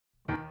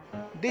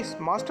This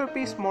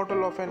masterpiece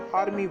model of an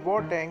army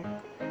war tank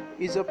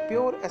is a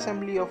pure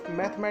assembly of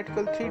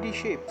mathematical 3D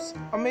shapes.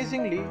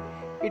 Amazingly,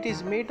 it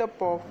is made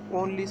up of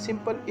only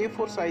simple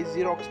A4 size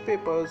Xerox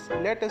papers.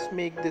 Let us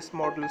make this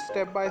model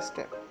step by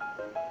step.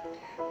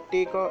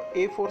 Take a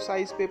A4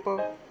 size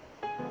paper,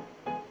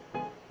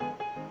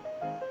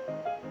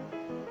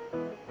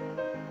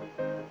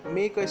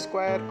 make a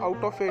square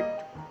out of it.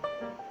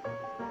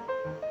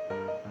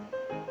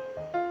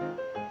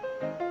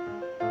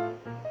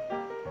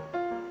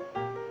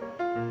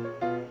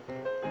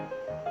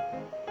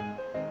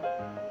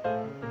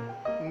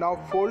 Now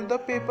fold the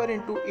paper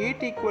into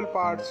 8 equal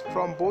parts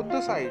from both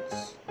the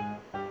sides.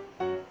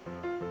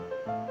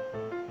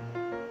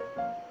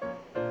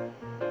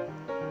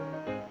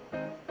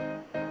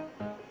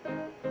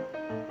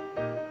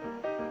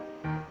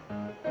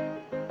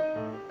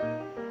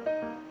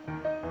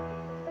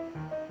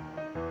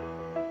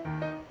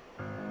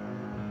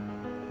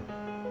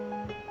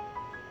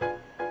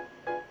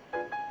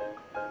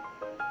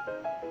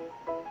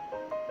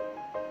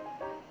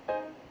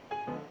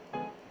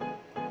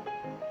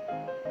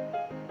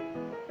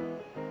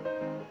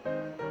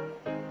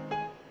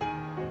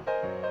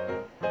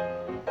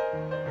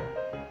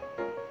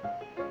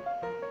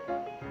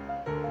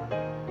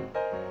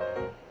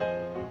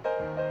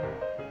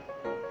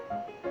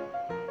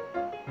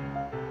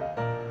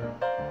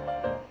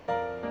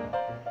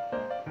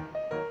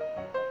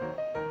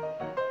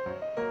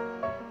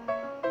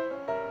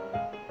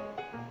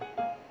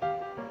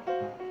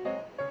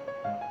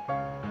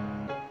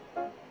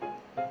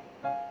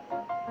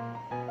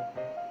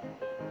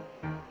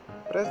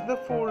 Press the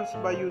folds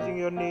by using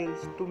your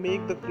nails to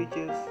make the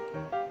creases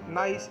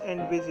nice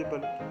and visible.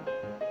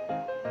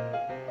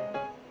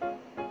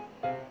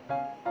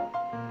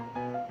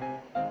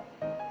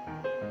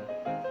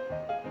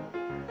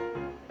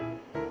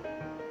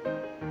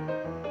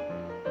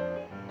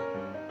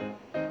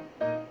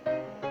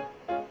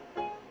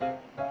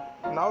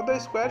 Now the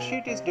square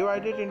sheet is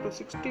divided into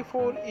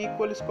 64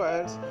 equal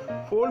squares.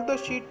 Fold the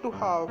sheet to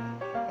half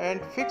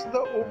and fix the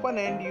open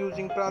end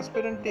using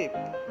transparent tape.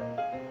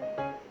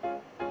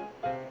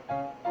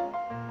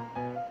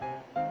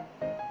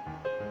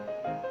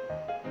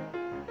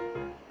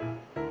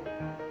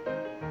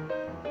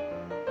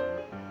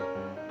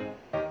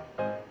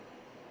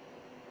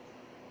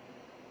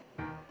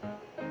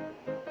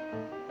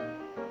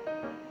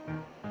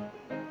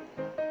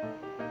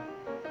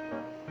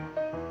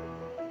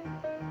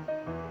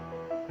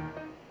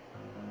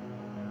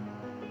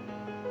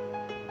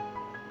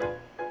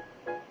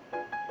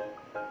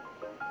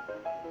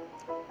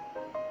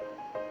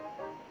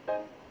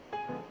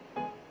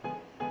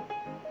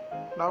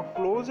 Now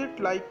close it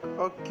like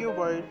a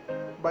cuboid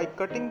by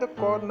cutting the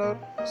corner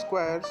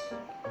squares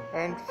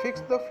and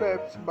fix the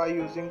flaps by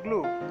using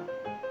glue.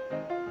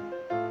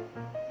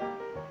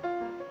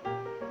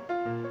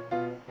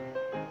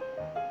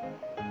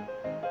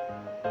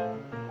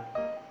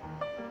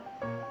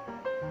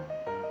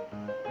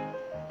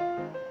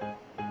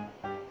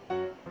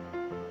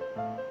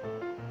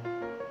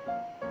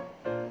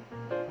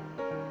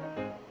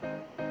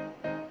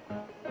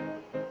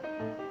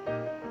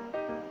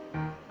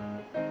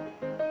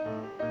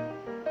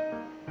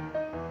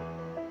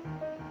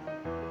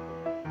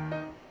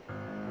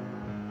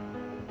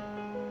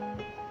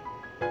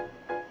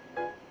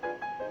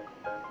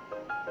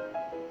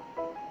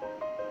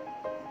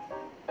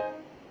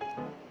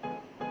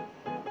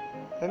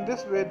 In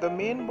this way, the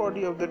main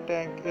body of the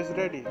tank is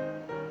ready.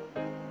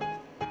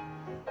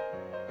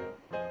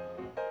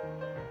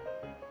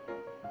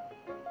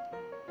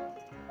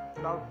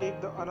 Now take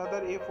the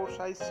another A4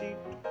 size sheet,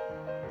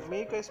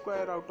 make a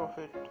square out of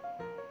it.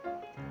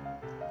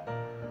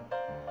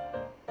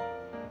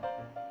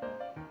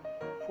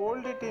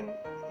 Fold it in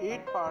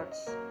 8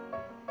 parts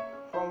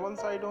from one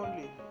side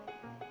only.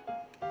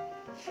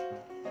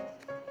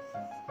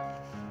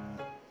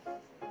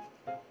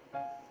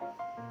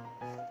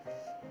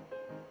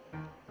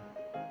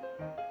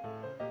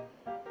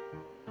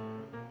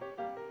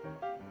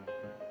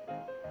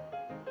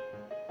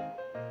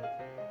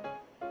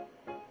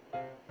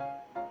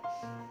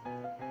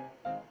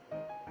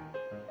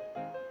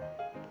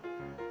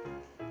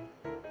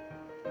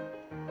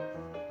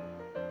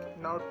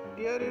 Now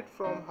tear it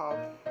from half.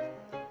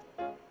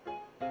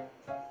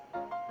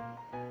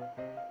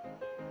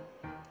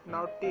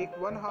 Now take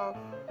one half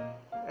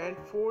and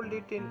fold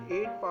it in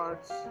 8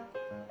 parts,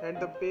 and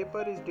the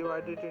paper is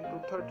divided into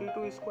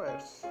 32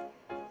 squares.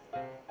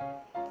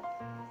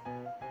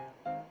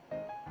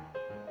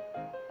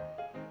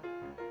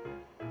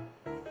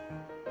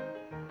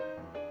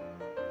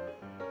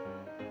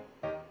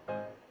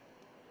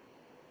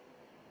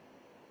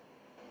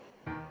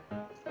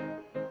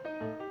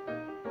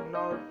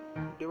 Now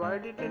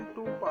divide it in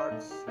 2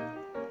 parts.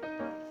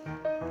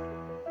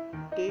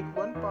 Take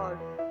one part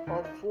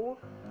of 4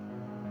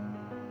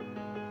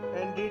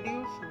 and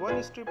reduce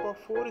one strip of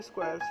 4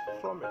 squares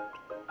from it.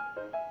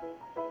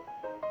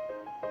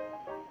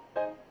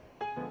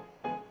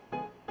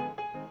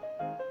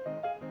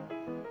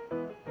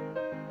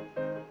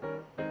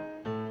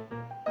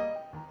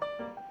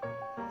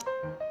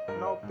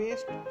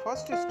 paste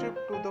first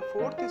strip to the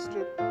fourth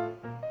strip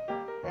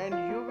and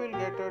you will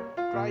get a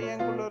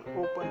triangular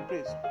open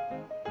prism.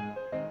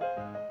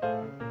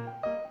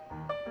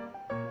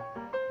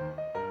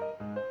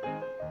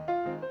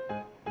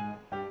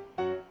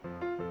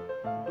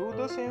 Do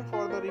the same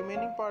for the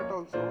remaining part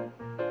also.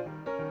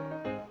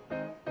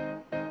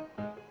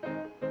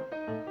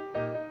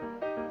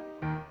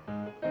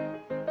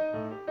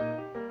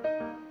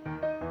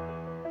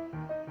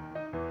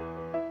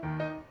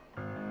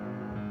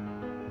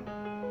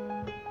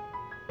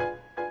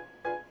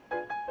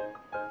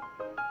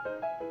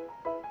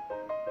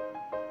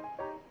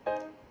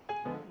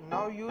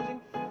 Now using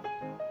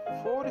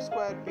 4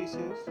 square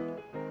pieces,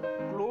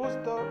 close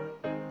the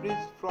prism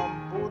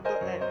from both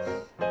the ends.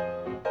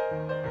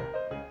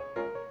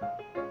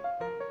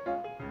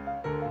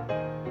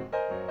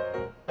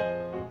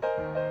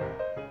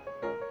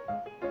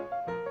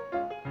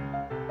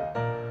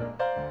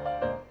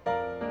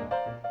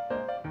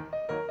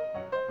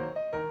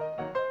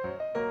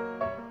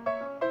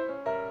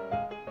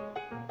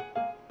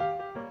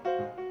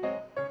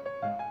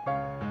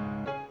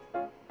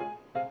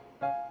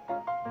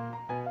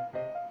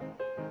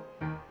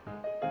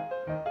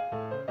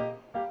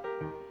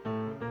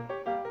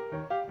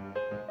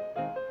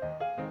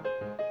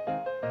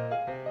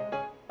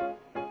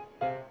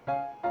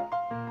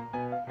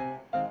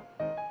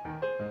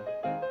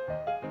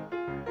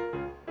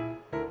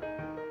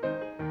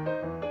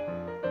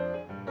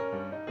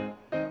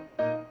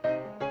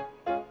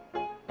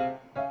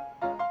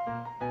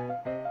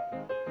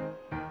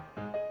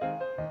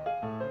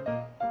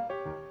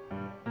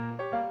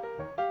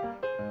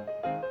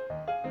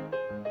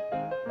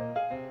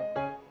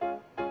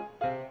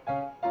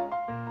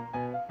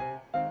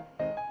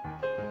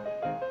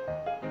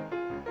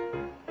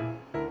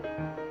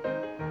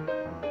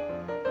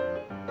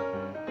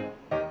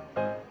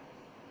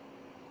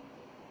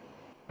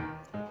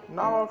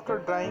 Now after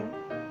drying,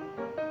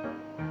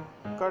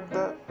 cut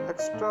the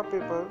extra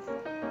paper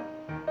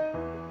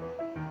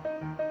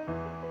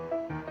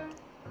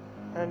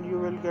and you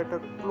will get a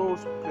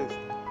closed prism.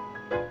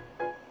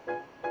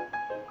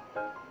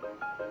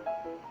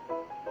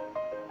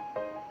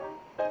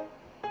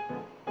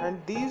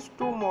 And these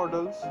two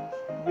models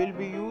will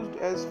be used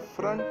as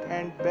front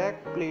and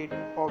back plate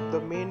of the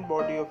main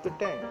body of the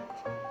tank.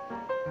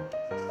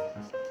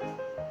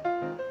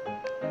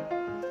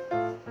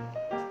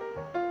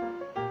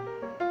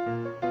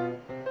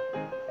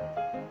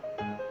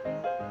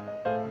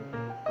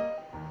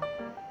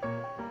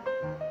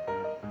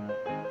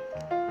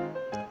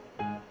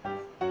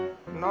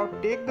 Now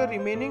take the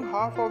remaining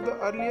half of the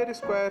earlier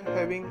square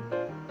having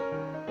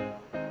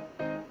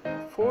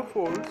 4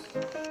 folds.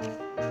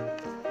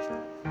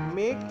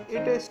 Make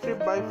it a strip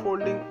by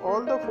folding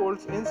all the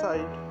folds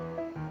inside.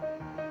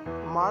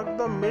 Mark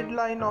the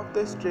midline of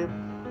the strip.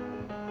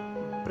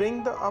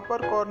 Bring the upper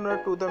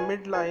corner to the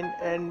midline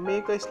and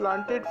make a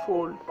slanted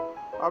fold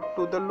up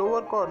to the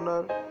lower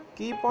corner.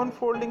 Keep on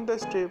folding the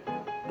strip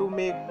to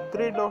make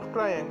grid of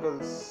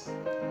triangles.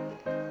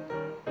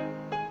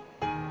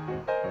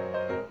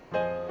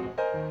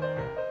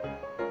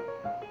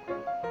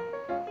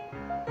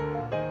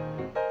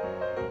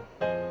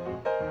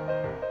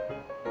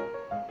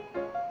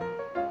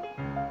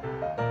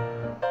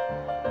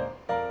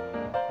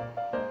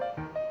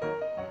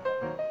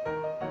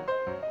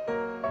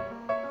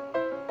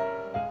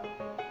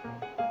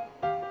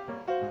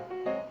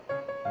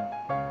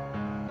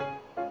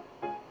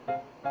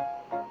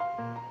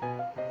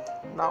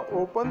 Now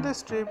open the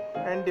strip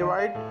and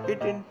divide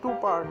it in two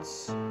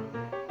parts.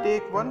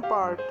 Take one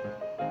part.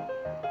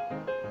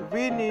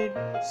 We need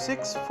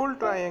 6 full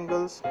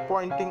triangles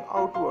pointing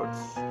outwards.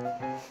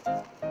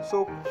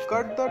 So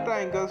cut the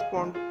triangles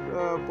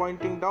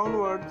pointing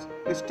downwards.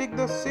 Stick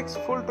the 6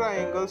 full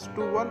triangles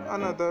to one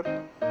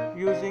another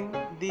using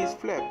these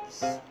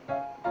flaps.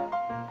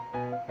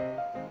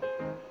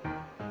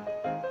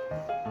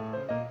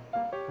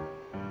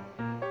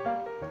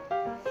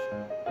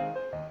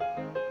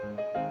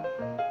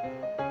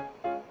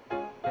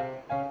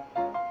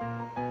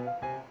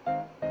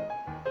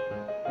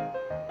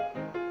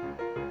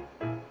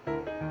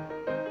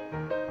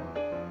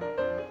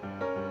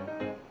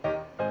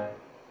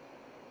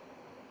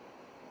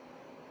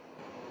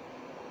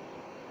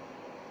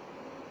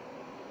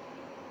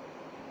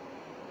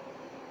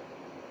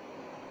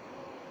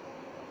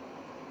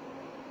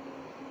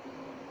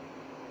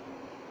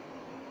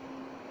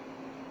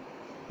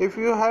 If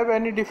you have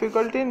any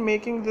difficulty in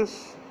making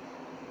this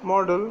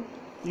model,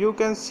 you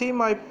can see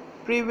my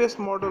previous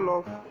model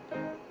of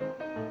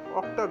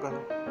octagon.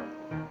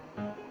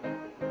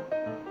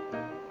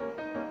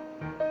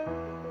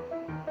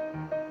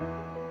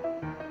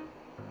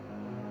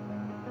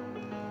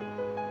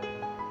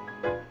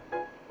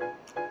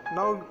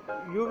 Now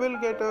you will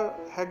get a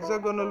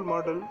hexagonal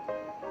model.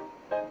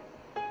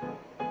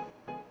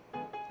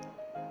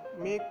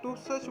 Make two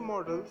such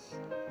models.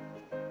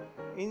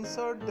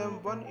 Insert them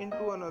one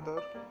into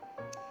another.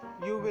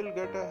 You will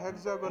get a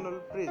hexagonal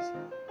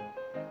prism.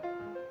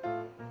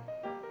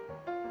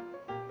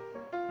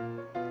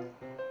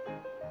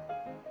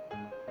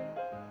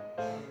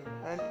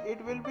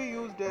 it will be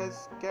used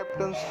as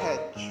captain's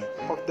hatch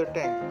of the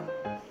tank.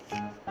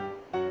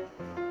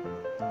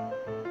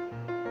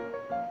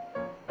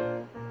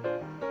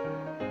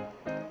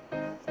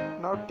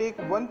 Now take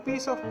one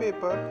piece of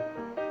paper,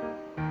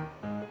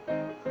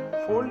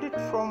 fold it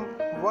from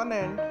one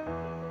end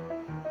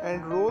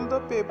and roll the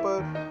paper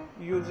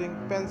using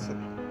pencil.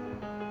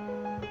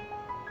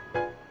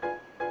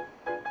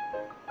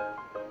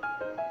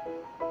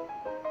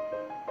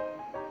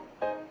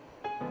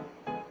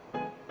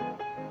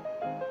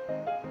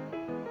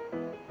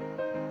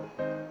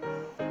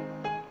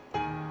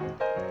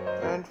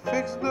 And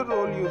fix the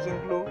roll using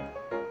glue.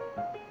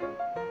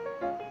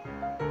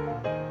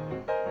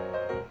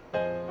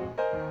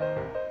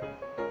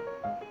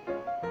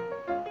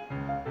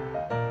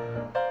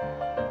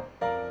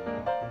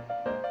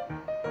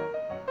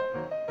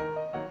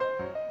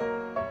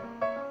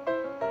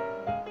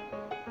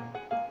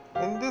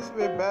 In this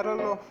way,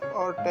 barrel of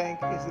our tank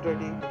is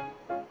ready.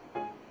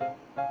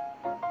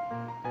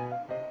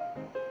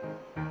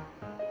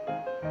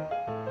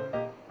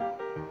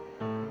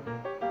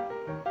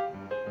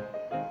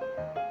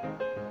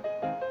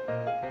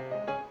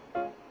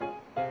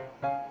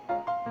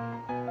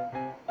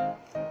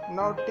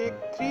 Now take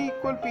 3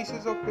 equal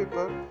pieces of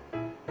paper,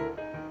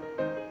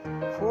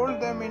 fold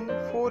them in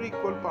 4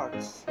 equal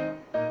parts.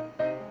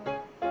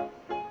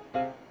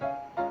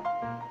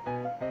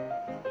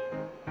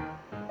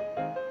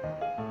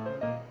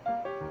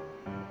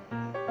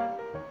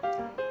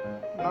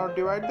 Now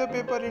divide the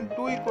paper in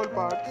 2 equal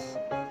parts.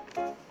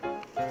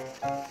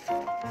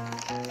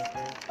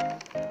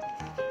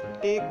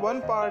 Take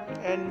one part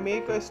and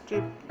make a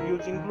strip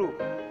using glue.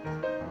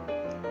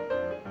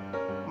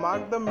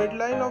 Mark the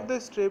midline of the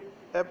strip,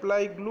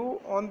 apply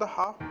glue on the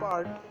half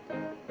part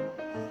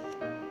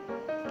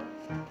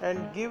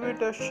and give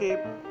it a shape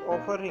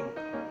of a ring.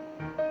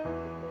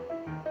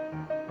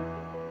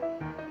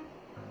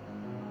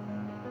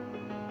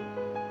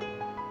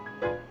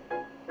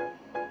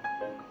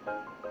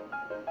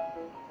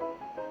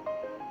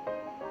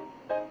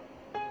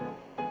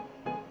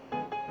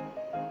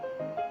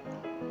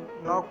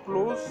 Now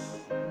close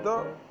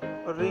the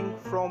ring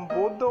from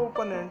both the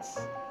open ends.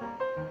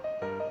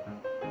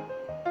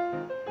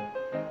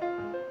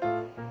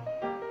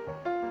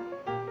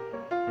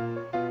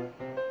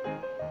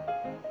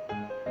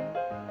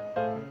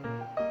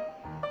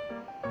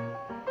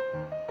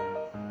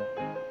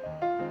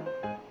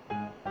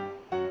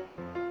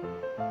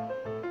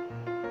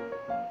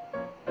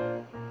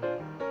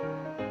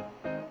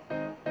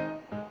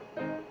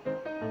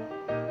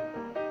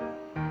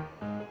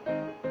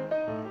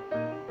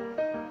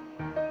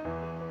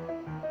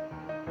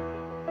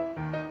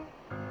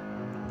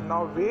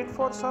 Now wait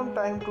for some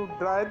time to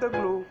dry the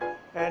glue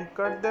and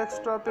cut the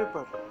extra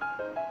paper.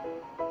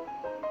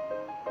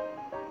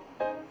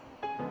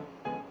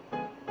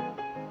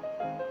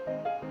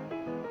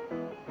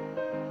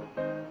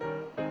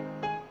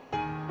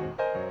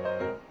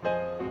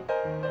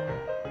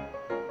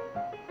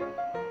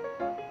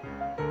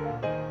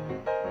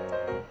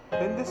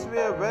 In this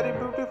way, a very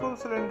beautiful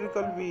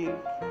cylindrical wheel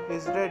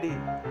is ready.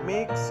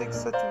 Make 6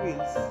 such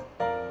wheels.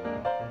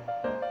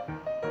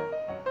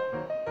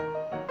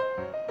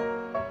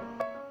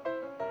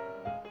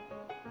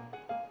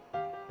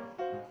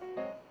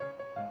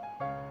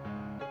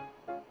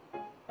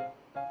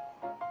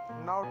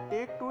 Now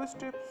take 2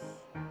 strips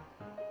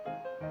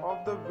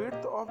of the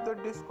width of the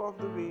disc of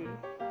the wheel.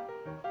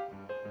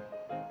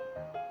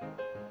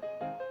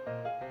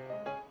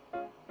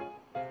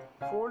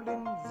 Fold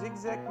in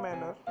zigzag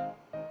manner.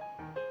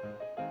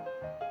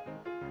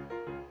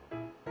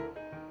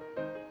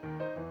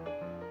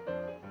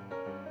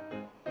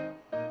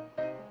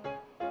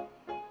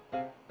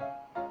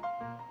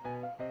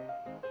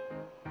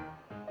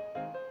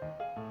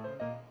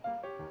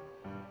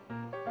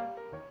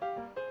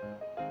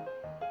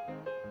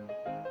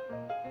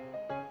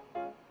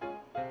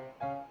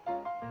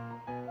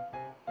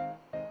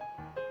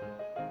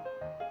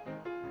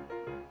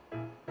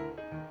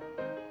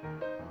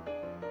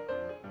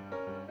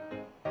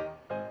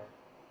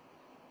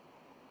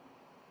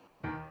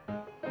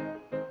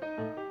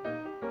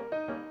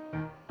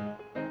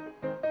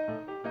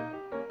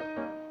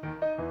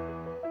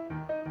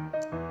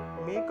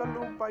 Make a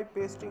loop by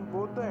pasting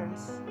both the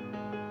ends.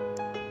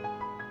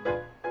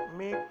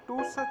 Make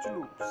 2 such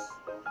loops.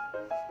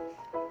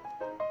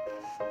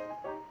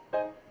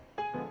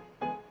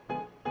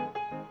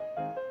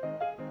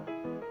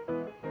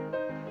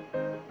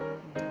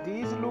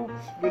 These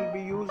loops will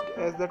be used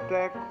as the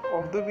track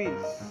of the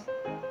wheels.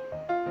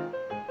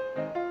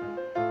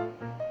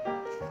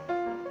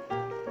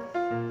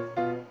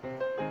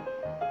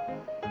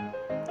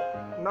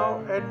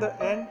 Now at the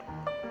end,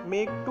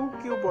 make 2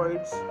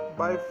 cuboids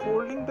by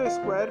folding the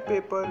square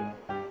paper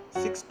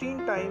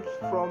 16 times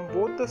from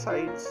both the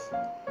sides.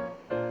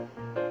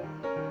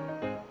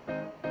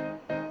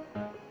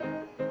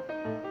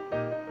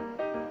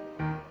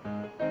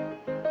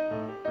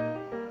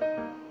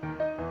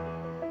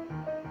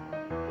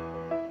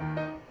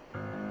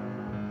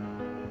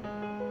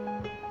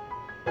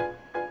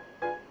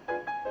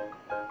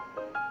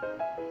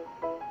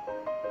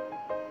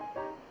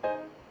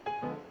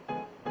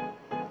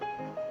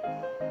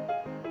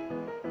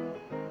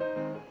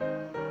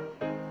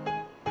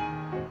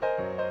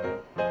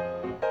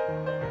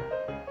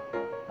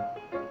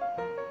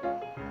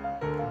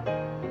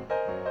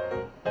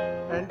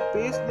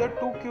 place the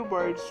two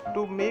cuboids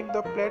to make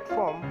the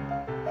platform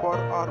for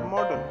our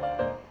model.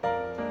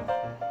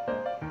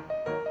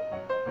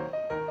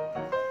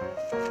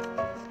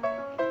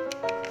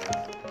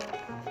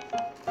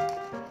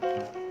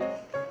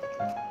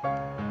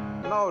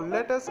 Now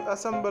let us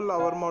assemble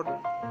our model.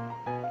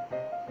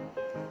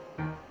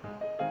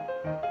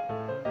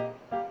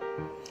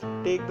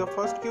 Take the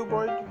first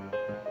cuboid,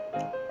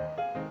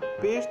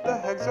 paste the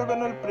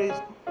hexagonal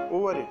prism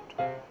over it.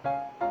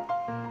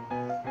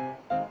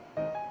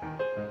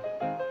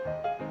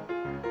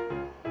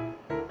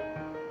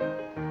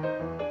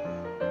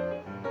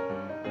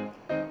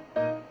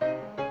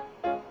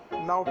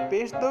 Now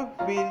paste the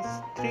wheels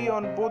 3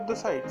 on both the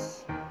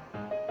sides.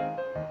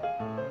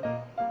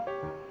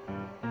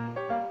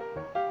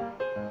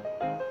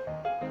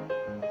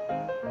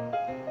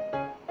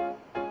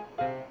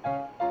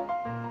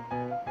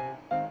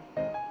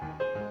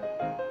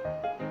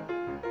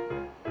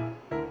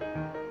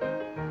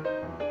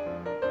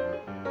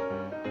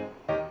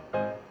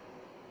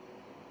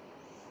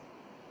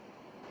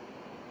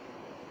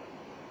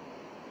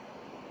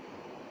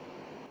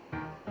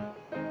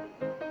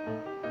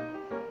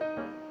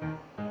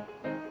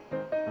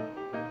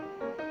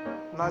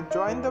 Now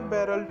join the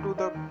barrel to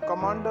the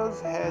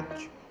commander's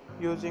hatch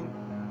using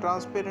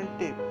transparent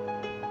tape.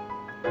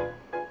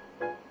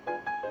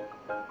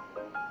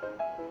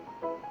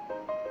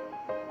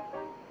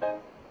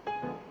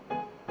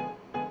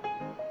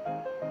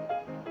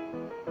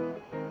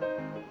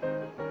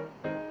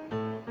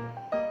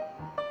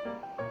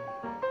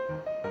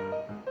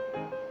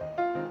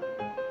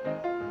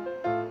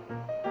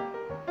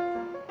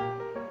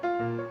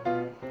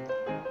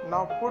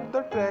 Now put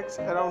the tracks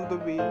around the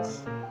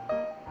wheels.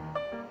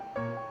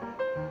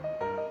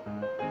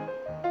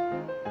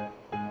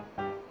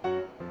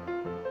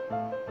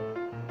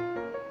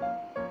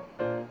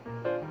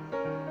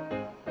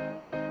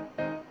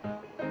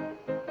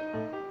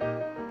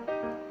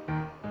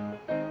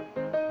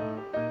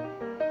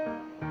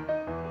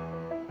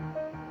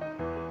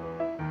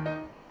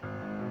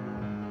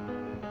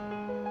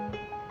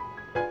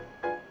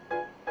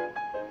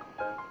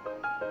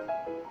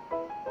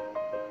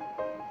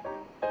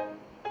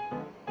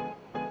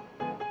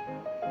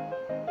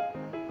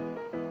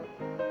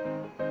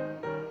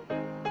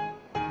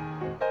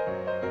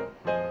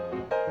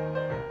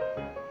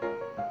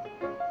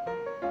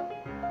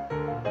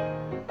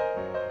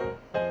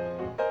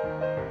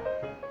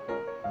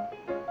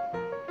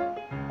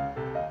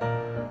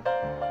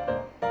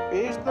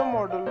 Paste the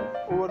model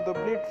over the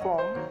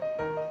platform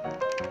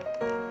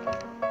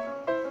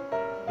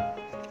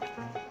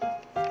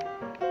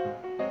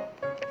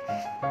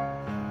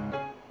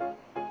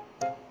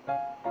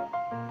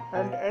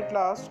and at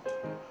last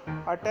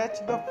attach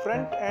the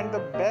front and the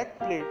back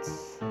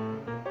plates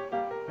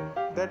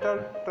that are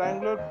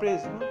triangular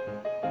prism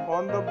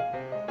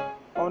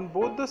on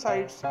both the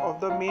sides of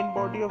the main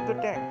body of the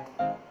tank.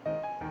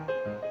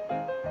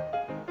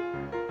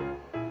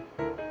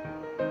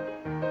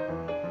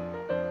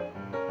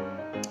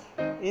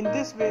 In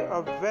this way,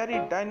 a very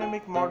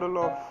dynamic model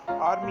of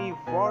army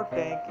war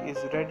tank is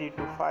ready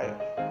to fire.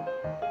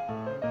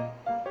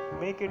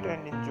 Make it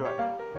and enjoy.